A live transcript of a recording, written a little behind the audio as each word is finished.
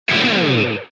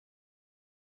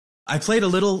I played a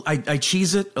little, I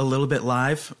cheese it a little bit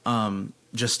live,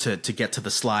 just to get to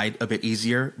the slide a bit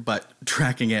easier, but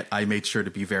tracking it, I made sure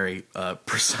to be very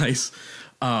precise.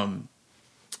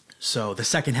 So the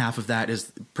second half of that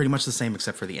is pretty much the same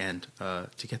except for the end.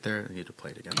 To get there, I need to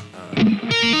play it again.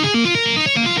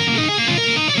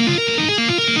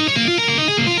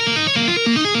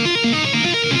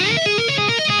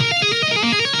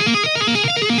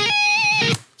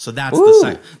 So that's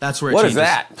that's where it changes. What is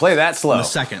that? Play that slow. In the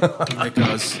second, it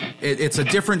goes. It's a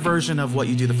different version of what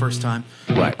you do the first time.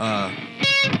 Right.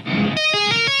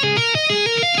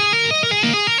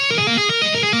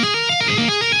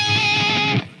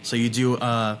 So you do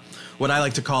what I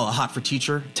like to call a hot for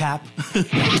teacher tap.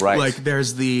 Right. Like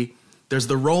there's the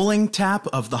rolling tap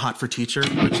of the hot for teacher,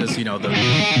 which is, you know, the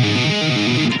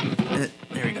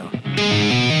there you go.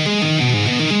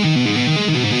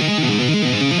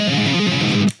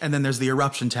 And then there's the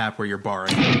eruption tap where you're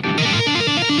barring.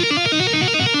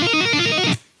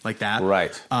 Like that.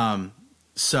 Right.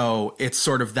 So it's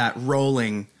sort of that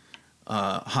rolling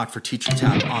hot for teacher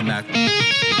tap on that.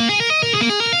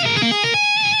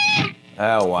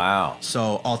 Oh, wow.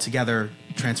 So altogether,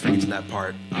 transferring it to that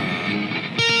part.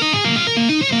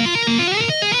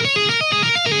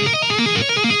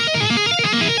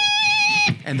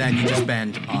 And then you just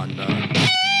bend on the...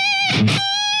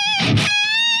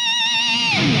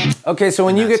 Okay, so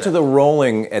when you get to the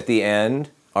rolling at the end,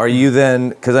 are you then,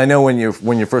 because I know when you're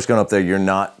first going up there, you're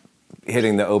not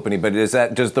hitting the open E, but does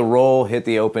the roll hit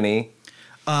the open E?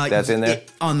 That's in there?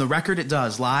 On the record, it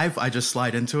does. Live, I just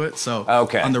slide into it. So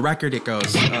okay. On the record, it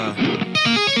goes. I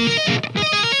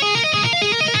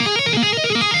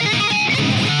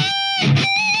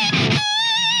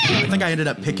think I ended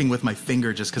up picking with my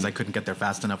finger just because I couldn't get there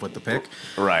fast enough with the pick.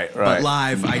 Right. But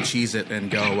live, I cheese it and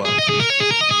go.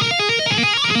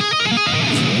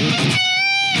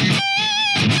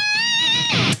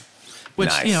 Which,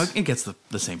 nice. You know, it gets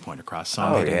the same point across. So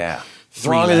oh, yeah. As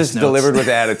long as it's delivered with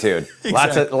attitude.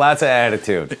 Exactly. Lots of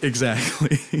attitude.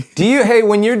 Exactly.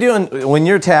 When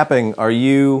you're tapping, are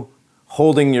you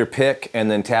holding your pick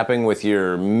and then tapping with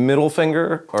your middle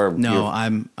finger, or no?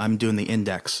 I'm doing the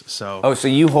index. So so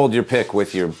you hold your pick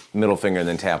with your middle finger and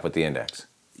then tap with the index.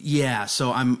 Yeah.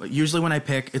 So I'm usually when I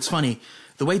pick. It's funny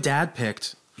the way Dad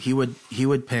picked. He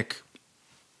would pick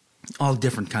all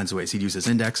different kinds of ways. He'd use his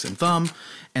index and thumb,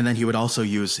 and then he would also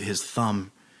use his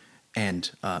thumb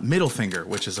and middle finger,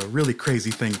 which is a really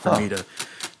crazy thing for me to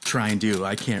try and do.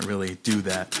 I can't really do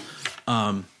that.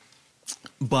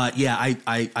 But yeah,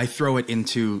 I throw it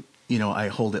into, you know, I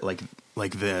hold it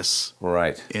like this.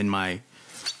 Right. In my,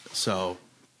 so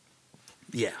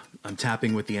yeah, I'm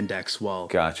tapping with the index while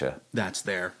gotcha. That's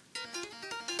there.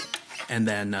 And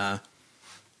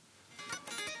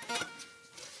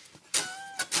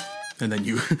then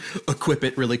you equip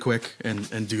it really quick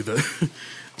and do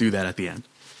that at the end.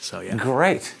 So yeah.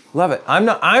 Great. Love it. I'm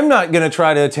not going to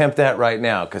try to attempt that right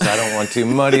now because I don't want to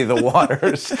muddy the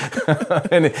waters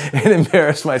and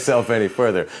embarrass myself any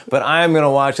further. But I'm going to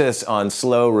watch this on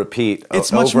slow repeat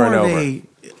it's over much more and over.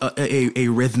 Of a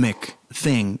rhythmic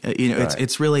thing. You know, right.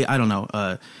 it's really, I don't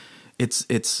know.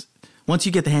 It's once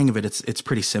you get the hang of it, it's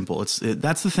pretty simple.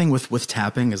 That's the thing with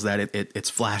tapping is that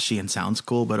it's flashy and sounds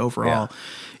cool, but overall,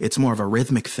 it's more of a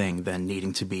rhythmic thing than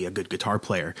needing to be a good guitar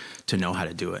player to know how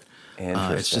to do it.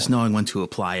 It's just knowing when to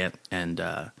apply it, and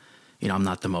you know, I'm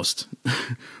not the most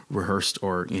rehearsed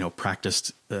or, you know,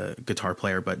 practiced guitar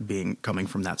player, but coming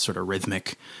from that sort of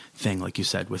rhythmic thing, like you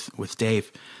said with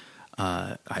Dave,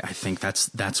 I think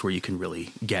that's where you can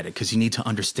really get it, because you need to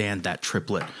understand that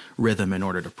triplet rhythm in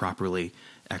order to properly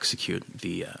execute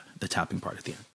the tapping part at the end.